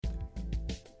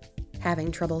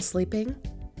Having trouble sleeping?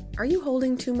 Are you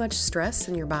holding too much stress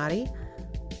in your body?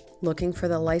 Looking for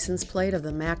the license plate of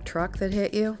the Mack truck that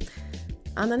hit you?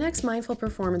 On the next Mindful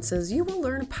Performances, you will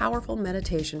learn a powerful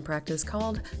meditation practice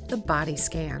called the Body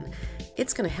Scan.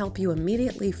 It's going to help you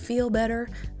immediately feel better,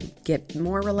 get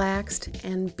more relaxed,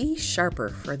 and be sharper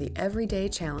for the everyday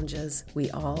challenges we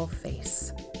all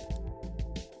face.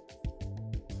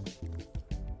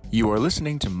 You are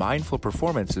listening to Mindful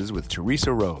Performances with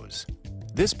Teresa Rose.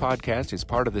 This podcast is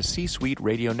part of the C-Suite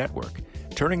Radio Network,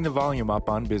 turning the volume up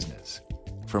on business.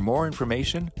 For more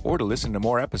information or to listen to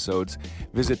more episodes,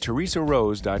 visit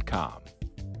teresarose.com.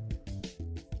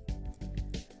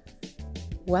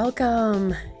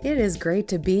 Welcome. It is great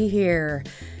to be here.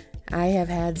 I have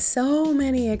had so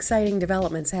many exciting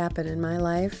developments happen in my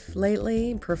life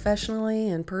lately, professionally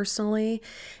and personally,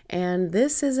 and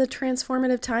this is a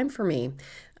transformative time for me.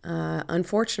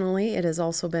 Unfortunately, it has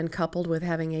also been coupled with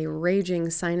having a raging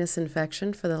sinus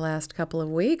infection for the last couple of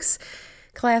weeks.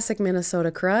 Classic Minnesota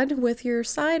crud with your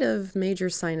side of major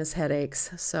sinus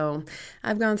headaches. So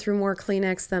I've gone through more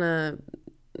Kleenex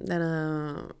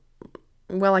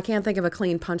well, I can't think of a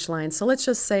clean punchline. So let's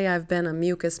just say I've been a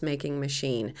mucus-making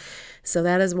machine. So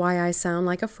that is why I sound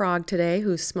like a frog today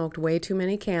who smoked way too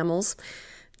many Camels.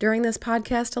 During this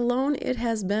podcast alone, it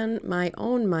has been my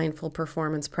own mindful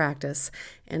performance practice,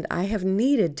 and I have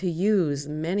needed to use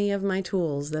many of my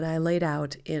tools that I laid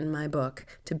out in my book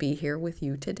to be here with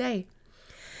you today.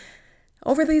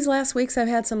 Over these last weeks, I've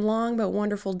had some long but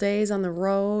wonderful days on the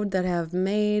road that have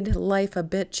made life a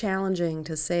bit challenging,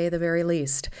 to say the very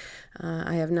least.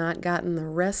 I have not gotten the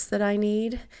rest that I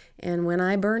need, and when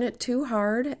I burn it too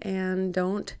hard and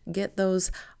don't get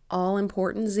those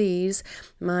all-important Z's,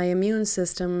 my immune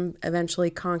system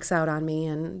eventually conks out on me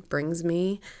and brings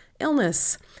me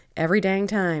illness every dang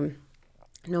time.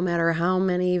 No matter how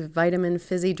many vitamin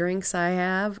fizzy drinks I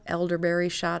have, elderberry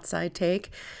shots I take,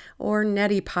 or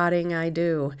neti potting I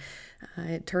do,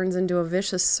 it turns into a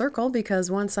vicious circle because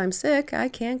once I'm sick, I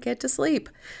can't get to sleep.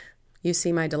 You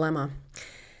see my dilemma.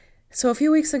 So a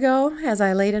few weeks ago, as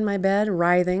I laid in my bed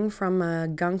writhing from a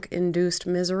gunk-induced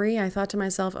misery, I thought to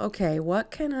myself, okay,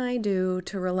 what can I do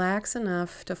to relax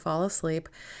enough to fall asleep,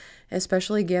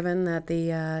 especially given that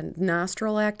the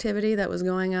nostril activity that was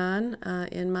going on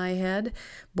in my head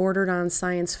bordered on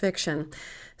science fiction.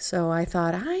 So I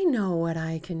thought, I know what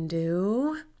I can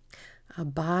do. A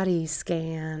body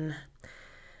scan.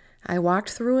 I walked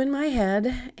through in my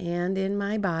head and in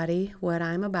my body what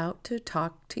I'm about to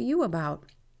talk to you about.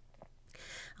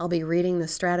 I'll be reading the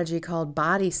strategy called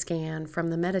Body Scan from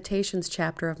the Meditations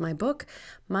chapter of my book,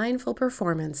 Mindful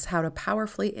Performance: How to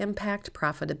Powerfully Impact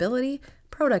Profitability,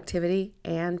 Productivity,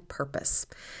 and Purpose.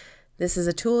 This is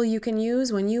a tool you can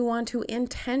use when you want to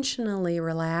intentionally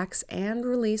relax and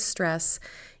release stress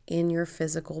in your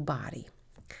physical body.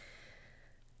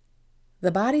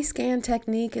 The body scan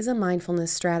technique is a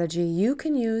mindfulness strategy you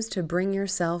can use to bring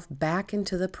yourself back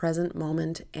into the present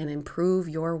moment and improve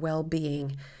your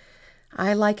well-being.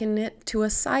 I liken it to a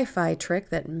sci-fi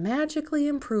trick that magically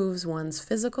improves one's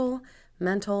physical,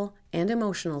 mental, and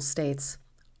emotional states,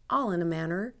 all in a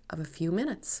matter of a few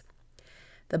minutes.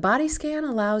 The body scan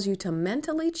allows you to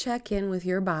mentally check in with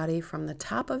your body from the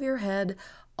top of your head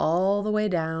all the way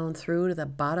down through to the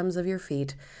bottoms of your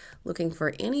feet, looking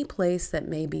for any place that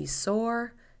may be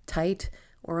sore, tight,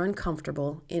 or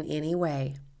uncomfortable in any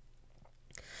way.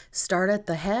 Start at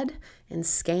the head and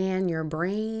scan your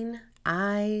brain,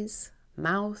 eyes,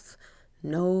 mouth,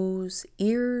 nose,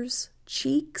 ears,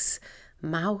 cheeks,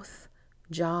 mouth,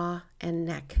 jaw, and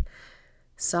neck.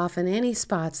 Soften any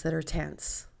spots that are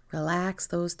tense. Relax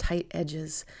those tight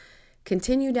edges.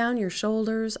 Continue down your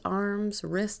shoulders, arms,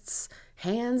 wrists,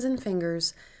 hands, and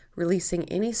fingers, releasing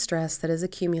any stress that is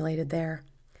accumulated there.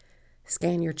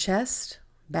 Scan your chest,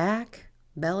 back,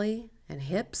 belly, and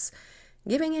hips,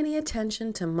 giving any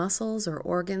attention to muscles or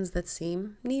organs that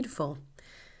seem needful.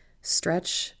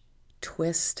 Stretch,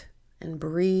 twist, and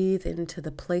breathe into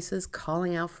the places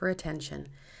calling out for attention.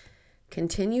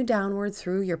 Continue downward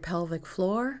through your pelvic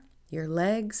floor, your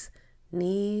legs,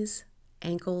 knees,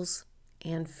 ankles,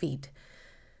 and feet.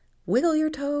 Wiggle your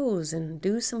toes and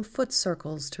do some foot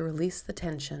circles to release the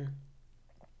tension.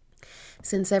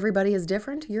 Since everybody is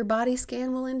different, your body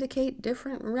scan will indicate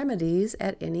different remedies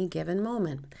at any given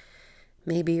moment.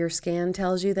 Maybe your scan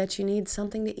tells you that you need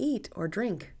something to eat or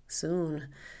drink soon.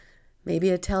 Maybe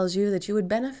it tells you that you would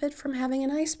benefit from having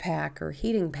an ice pack or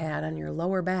heating pad on your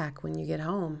lower back when you get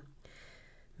home.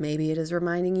 Maybe it is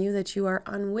reminding you that you are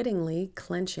unwittingly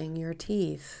clenching your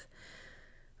teeth.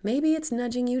 Maybe it's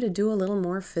nudging you to do a little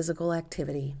more physical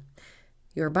activity.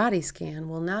 Your body scan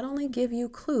will not only give you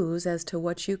clues as to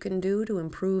what you can do to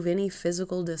improve any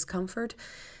physical discomfort,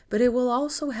 but it will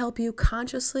also help you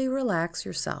consciously relax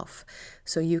yourself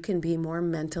so you can be more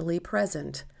mentally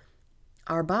present.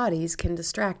 Our bodies can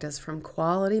distract us from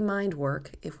quality mind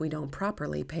work if we don't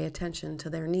properly pay attention to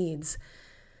their needs.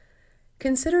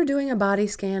 Consider doing a body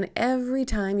scan every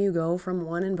time you go from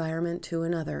one environment to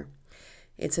another.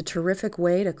 It's a terrific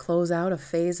way to close out a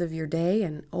phase of your day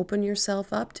and open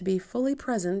yourself up to be fully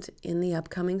present in the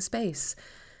upcoming space.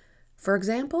 For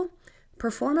example,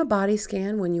 perform a body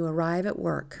scan when you arrive at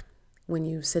work, when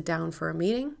you sit down for a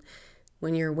meeting,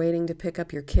 when you're waiting to pick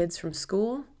up your kids from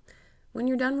school, when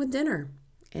you're done with dinner,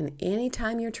 and any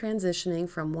time you're transitioning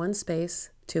from one space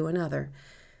to another.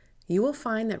 You will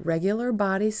find that regular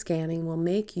body scanning will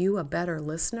make you a better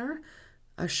listener,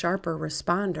 a sharper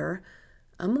responder,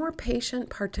 a more patient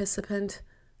participant,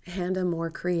 and a more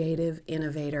creative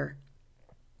innovator.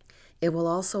 It will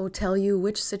also tell you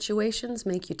which situations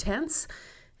make you tense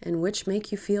and which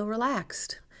make you feel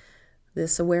relaxed.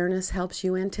 This awareness helps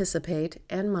you anticipate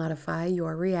and modify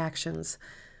your reactions.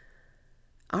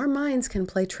 Our minds can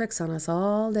play tricks on us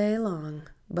all day long,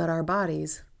 but our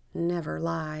bodies never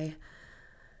lie.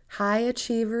 High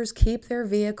achievers keep their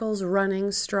vehicles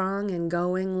running strong and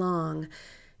going long,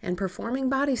 and performing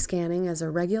body scanning as a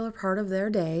regular part of their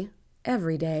day,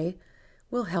 every day,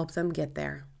 will help them get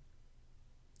there.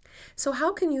 So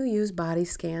how can you use body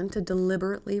scan to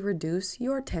deliberately reduce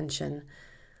your tension?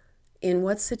 In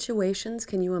what situations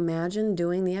can you imagine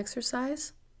doing the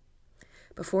exercise?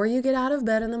 Before you get out of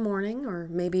bed in the morning, or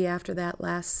maybe after that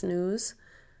last snooze,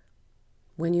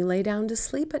 when you lay down to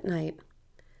sleep at night,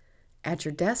 at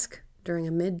your desk during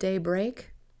a midday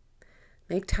break,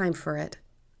 make time for it,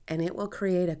 and it will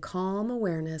create a calm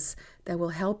awareness that will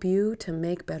help you to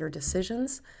make better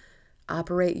decisions,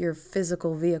 operate your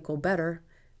physical vehicle better,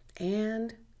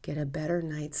 and get a better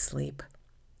night's sleep.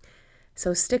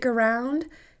 So stick around.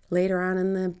 Later on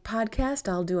in the podcast,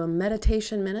 I'll do a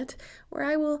meditation minute where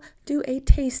I will do a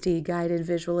tasty guided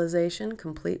visualization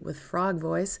complete with frog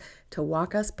voice to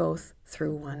walk us both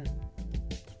through one.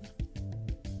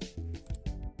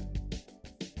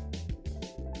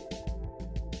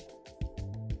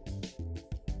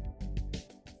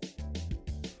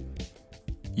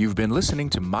 You've been listening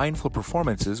to Mindful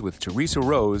Performances with Teresa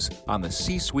Rose on the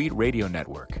C-Suite Radio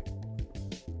Network.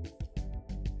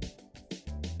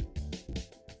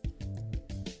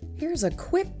 Here's a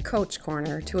quick Coach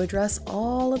Corner to address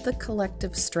all of the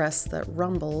collective stress that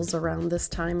rumbles around this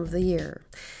time of the year.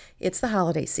 It's the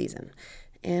holiday season,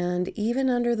 and even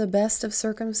under the best of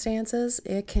circumstances,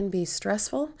 it can be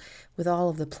stressful with all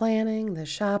of the planning, the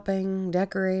shopping,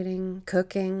 decorating,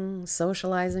 cooking,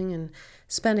 socializing, and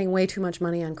spending way too much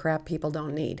money on crap people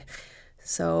don't need.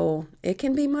 So it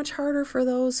can be much harder for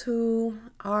those who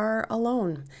are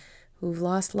alone, who've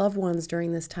lost loved ones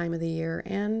during this time of the year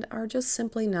and are just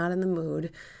simply not in the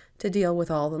mood to deal with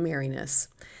all the merriness.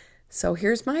 So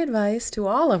here's my advice to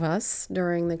all of us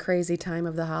during the crazy time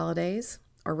of the holidays,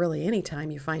 or really any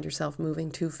time you find yourself moving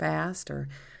too fast or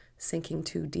sinking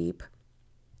too deep.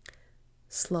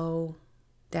 Slow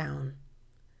down.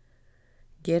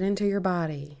 Get into your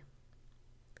body.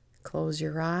 Close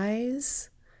your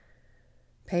eyes.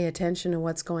 Pay attention to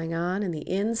what's going on in the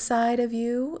inside of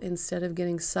you instead of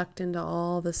getting sucked into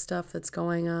all the stuff that's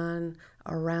going on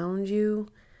around you.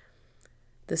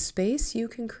 The space you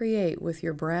can create with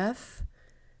your breath,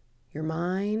 your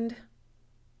mind,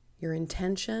 your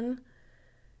intention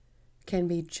can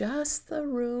be just the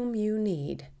room you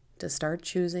need to start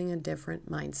choosing a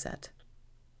different mindset,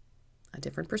 a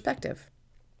different perspective.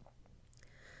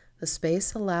 The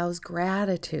space allows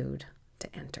gratitude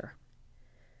to enter.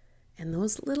 And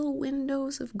those little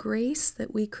windows of grace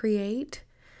that we create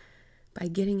by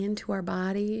getting into our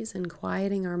bodies and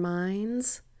quieting our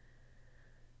minds,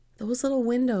 those little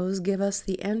windows give us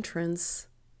the entrance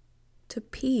to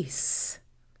peace.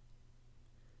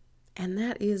 And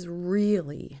that is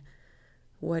really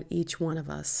what each one of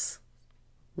us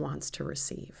wants to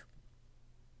receive.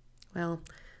 Well,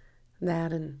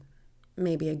 that and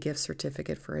maybe a gift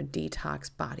certificate for a detox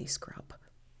body scrub.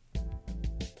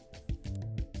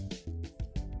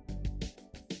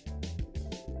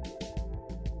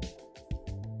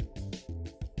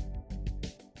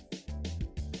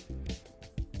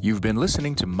 You've been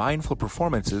listening to Mindful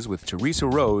Performances with Teresa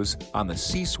Rose on the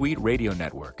C-Suite Radio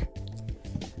Network.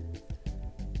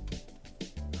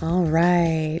 All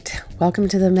right. Welcome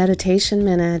to the Meditation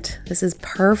Minute. This is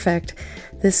perfect.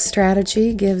 This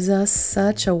strategy gives us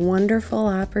such a wonderful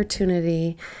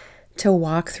opportunity to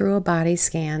walk through a body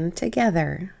scan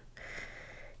together.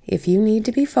 If you need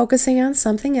to be focusing on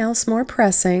something else more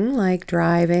pressing, like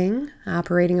driving,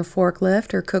 operating a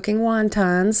forklift, or cooking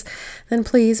wontons, then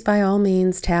please, by all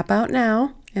means, tap out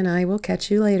now, and I will catch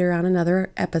you later on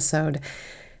another episode.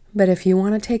 But if you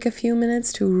want to take a few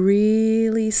minutes to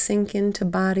really sink into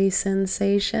body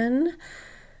sensation,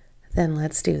 then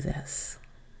let's do this.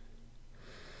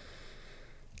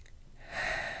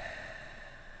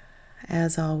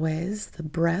 As always, the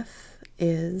breath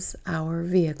is our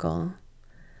vehicle.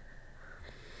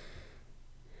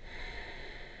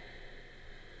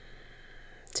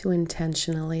 To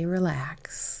intentionally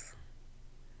relax.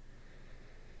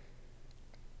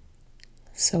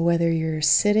 So whether you're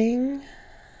sitting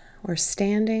or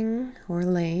standing or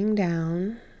laying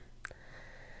down,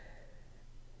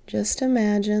 just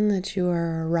imagine that you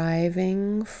are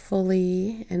arriving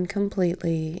fully and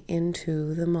completely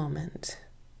into the moment.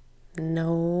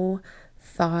 No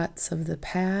thoughts of the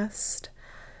past,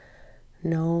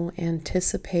 no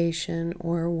anticipation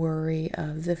or worry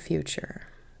of the future.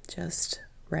 Just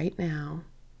right now,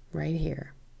 right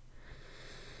here.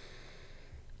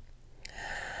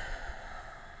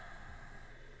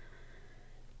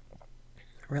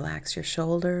 Relax your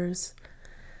shoulders,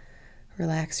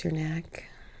 relax your neck.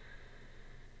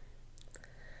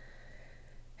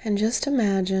 And just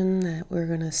imagine that we're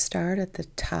going to start at the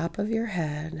top of your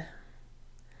head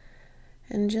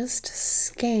and just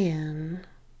scan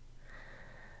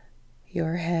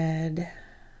your head,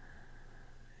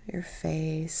 your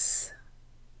face,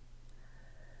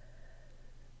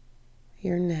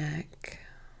 your neck.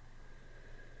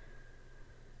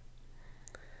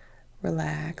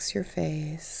 Relax your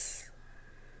face,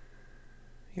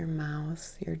 your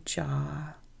mouth, your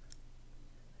jaw.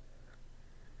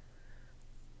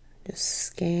 Just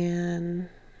scan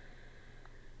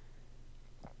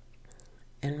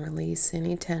and release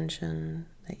any tension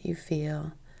that you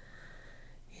feel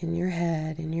in your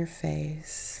head, in your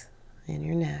face, in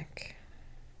your neck.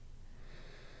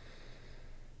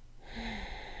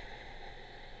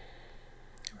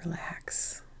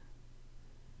 Relax.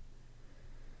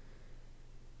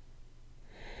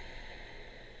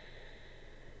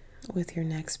 With your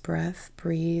next breath,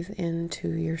 breathe into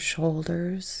your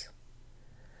shoulders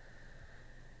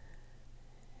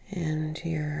and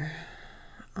your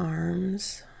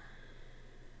arms.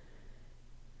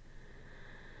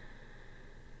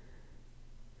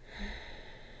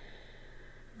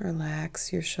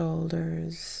 Relax your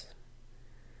shoulders,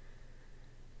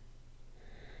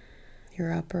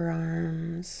 your upper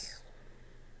arms,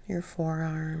 your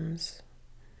forearms.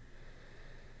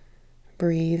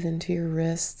 Breathe into your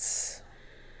wrists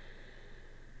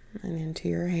and into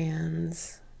your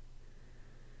hands,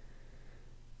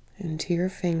 into your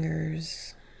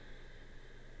fingers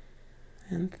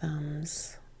and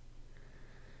thumbs.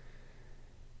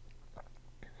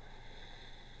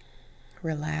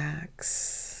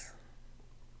 Relax.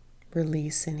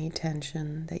 Release any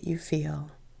tension that you feel.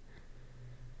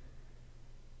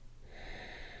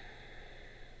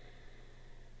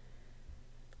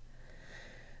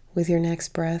 With your next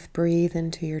breath, breathe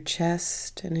into your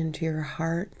chest and into your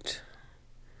heart,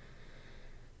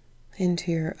 into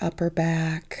your upper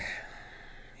back,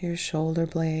 your shoulder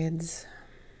blades.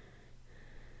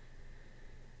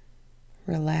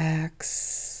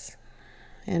 Relax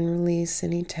and release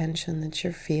any tension that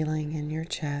you're feeling in your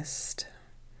chest.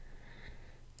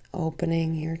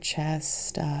 Opening your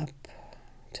chest up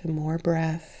to more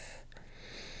breath.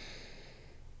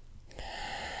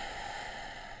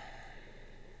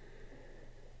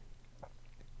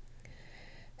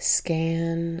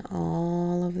 Scan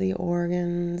all of the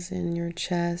organs in your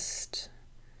chest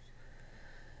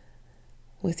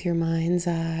with your mind's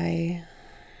eye,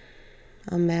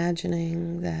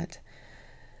 imagining that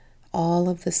all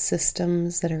of the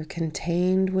systems that are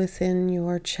contained within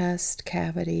your chest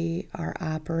cavity are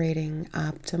operating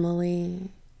optimally,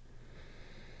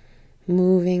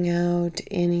 moving out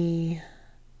any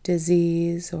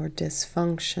disease or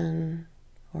dysfunction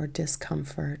or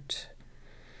discomfort.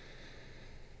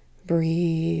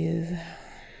 Breathe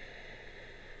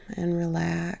and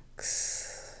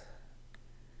relax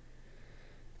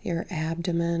your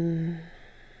abdomen,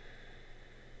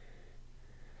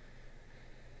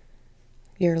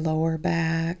 your lower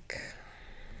back,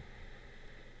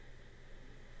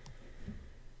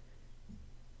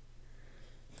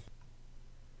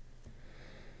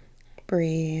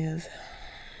 breathe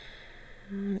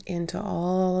into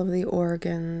all of the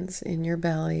organs in your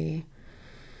belly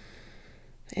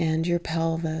and your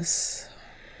pelvis.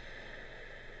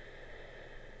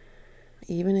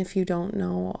 Even if you don't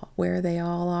know where they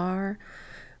all are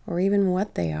or even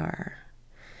what they are,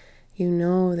 you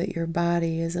know that your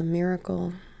body is a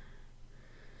miracle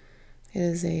It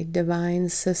is a divine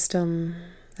system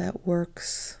that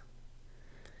works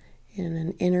in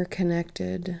an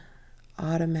interconnected,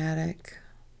 automatic,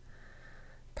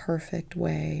 perfect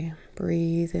way.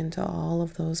 Breathe into all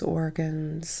of those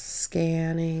organs,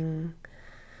 scanning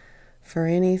for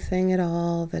anything at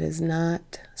all that is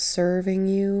not serving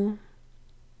you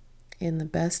in the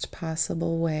best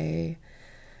possible way.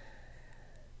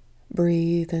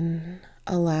 Breathe and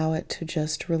allow it to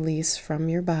just release from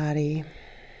your body.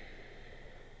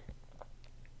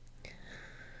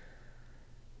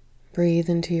 Breathe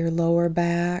into your lower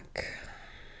back,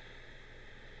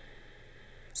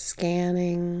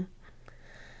 scanning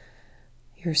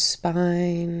your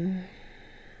spine,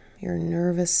 your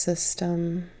nervous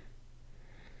system.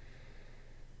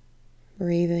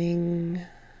 Breathing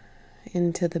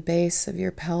into the base of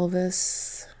your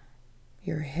pelvis,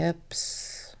 your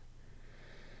hips,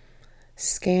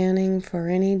 scanning for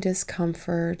any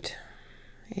discomfort,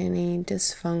 any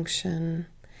dysfunction,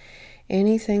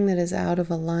 anything that is out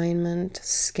of alignment.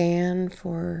 Scan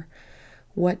for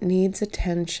what needs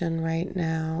attention right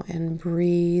now and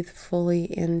breathe fully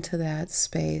into that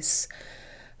space.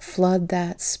 Flood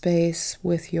that space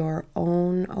with your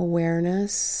own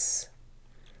awareness,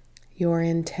 your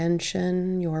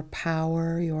intention, your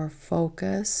power, your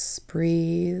focus.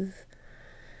 Breathe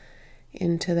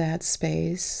into that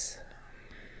space.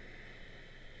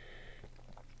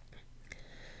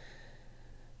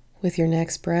 With your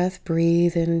next breath,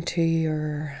 breathe into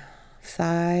your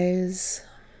thighs,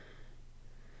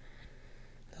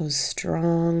 those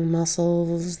strong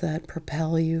muscles that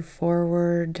propel you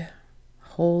forward,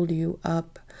 hold you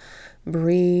up.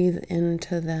 Breathe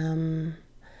into them.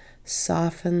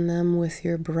 Soften them with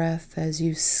your breath as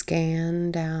you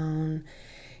scan down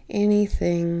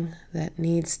anything that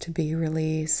needs to be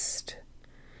released.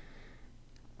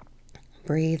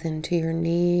 Breathe into your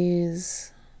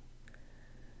knees.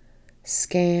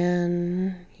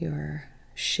 Scan your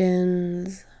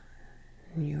shins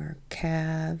and your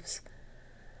calves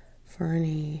for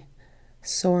any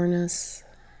soreness,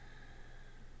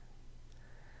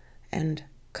 and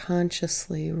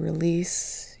consciously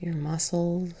release your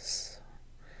muscles,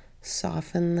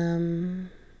 soften them.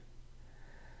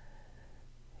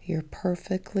 You're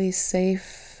perfectly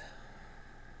safe,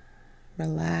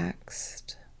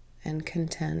 relaxed, and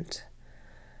content.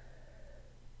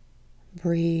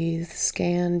 Breathe,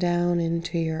 scan down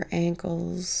into your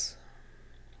ankles,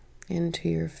 into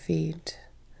your feet,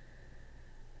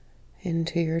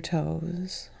 into your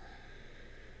toes.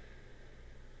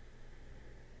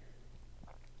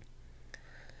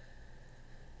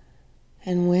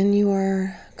 And when you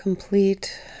are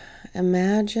complete,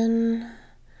 imagine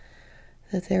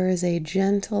that there is a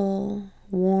gentle,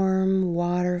 warm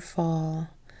waterfall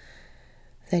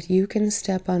that you can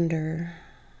step under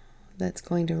that's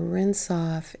going to rinse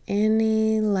off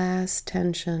any last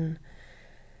tension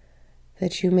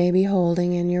that you may be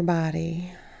holding in your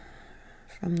body,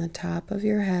 from the top of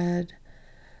your head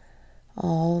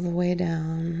all the way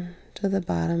down to the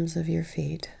bottoms of your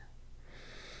feet.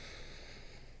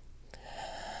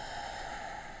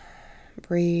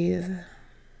 Breathe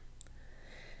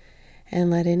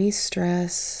and let any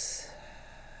stress,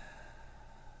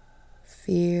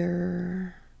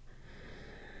 fear,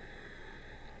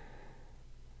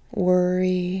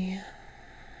 worry,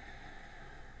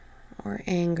 or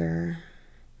anger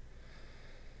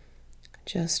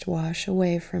just wash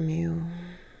away from you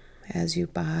as you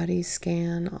body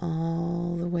scan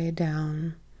all the way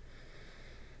down.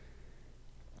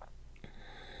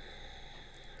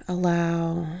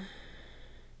 Allow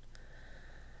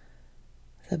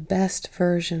the best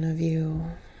version of you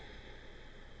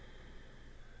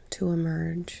to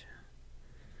emerge.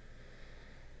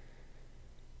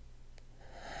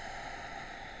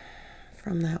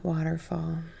 From that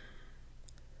waterfall.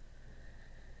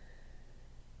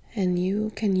 And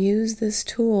you can use this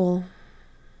tool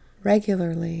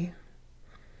regularly,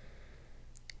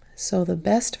 so the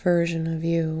best version of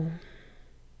you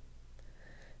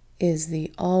is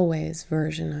the always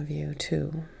version of you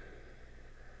too.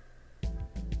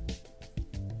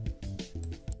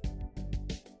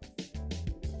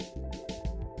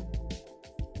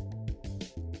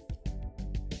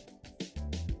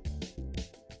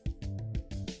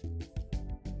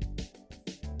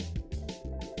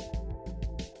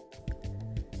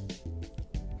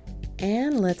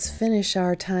 And let's finish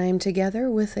our time together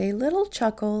with a little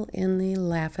chuckle in the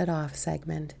Laugh It Off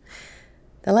segment.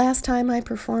 The last time I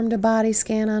performed a body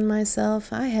scan on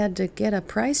myself, I had to get a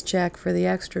price check for the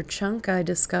extra chunk I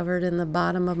discovered in the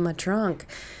bottom of my trunk.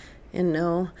 And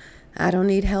no, I don't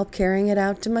need help carrying it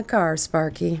out to my car,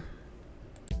 Sparky.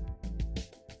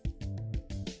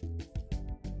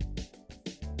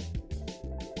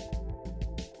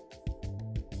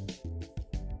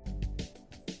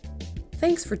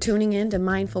 Thanks for tuning in to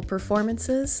Mindful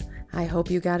Performances. I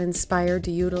hope you got inspired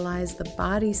to utilize the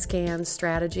body scan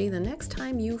strategy the next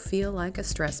time you feel like a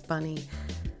stress bunny.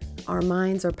 Our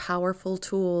minds are powerful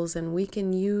tools, and we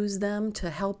can use them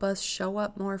to help us show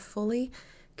up more fully,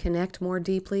 connect more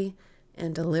deeply,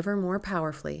 and deliver more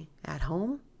powerfully at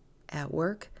home, at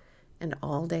work, and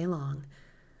all day long.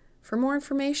 For more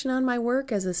information on my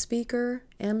work as a speaker,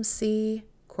 MC,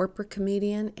 corporate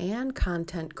comedian, and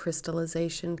content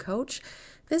crystallization coach,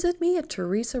 visit me at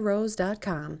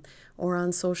teresarose.com or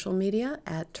on social media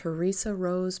at Teresa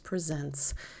Rose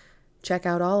Presents. Check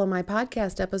out all of my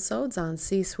podcast episodes on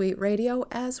C-Suite Radio,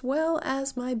 as well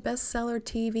as my bestseller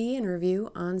TV interview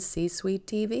on C-Suite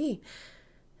TV.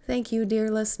 Thank you, dear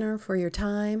listener, for your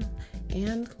time,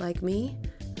 and like me,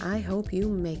 I hope you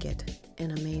make it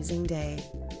an amazing day.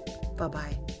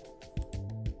 Bye-bye.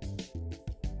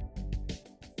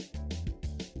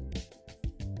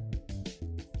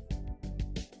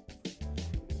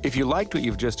 If you liked what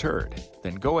you've just heard,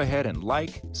 then go ahead and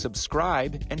like,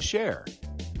 subscribe, and share.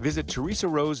 Visit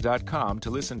teresarose.com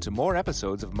to listen to more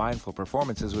episodes of Mindful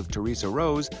Performances with Teresa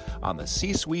Rose on the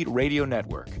C-Suite Radio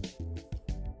Network.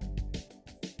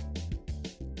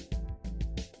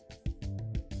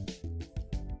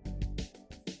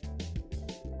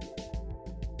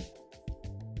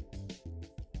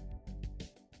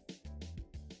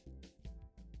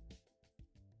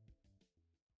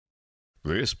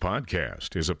 This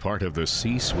podcast is a part of the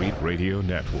C-Suite Radio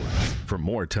Network. For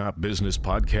more top business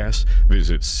podcasts,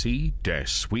 visit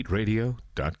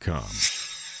c-suiteradio.com.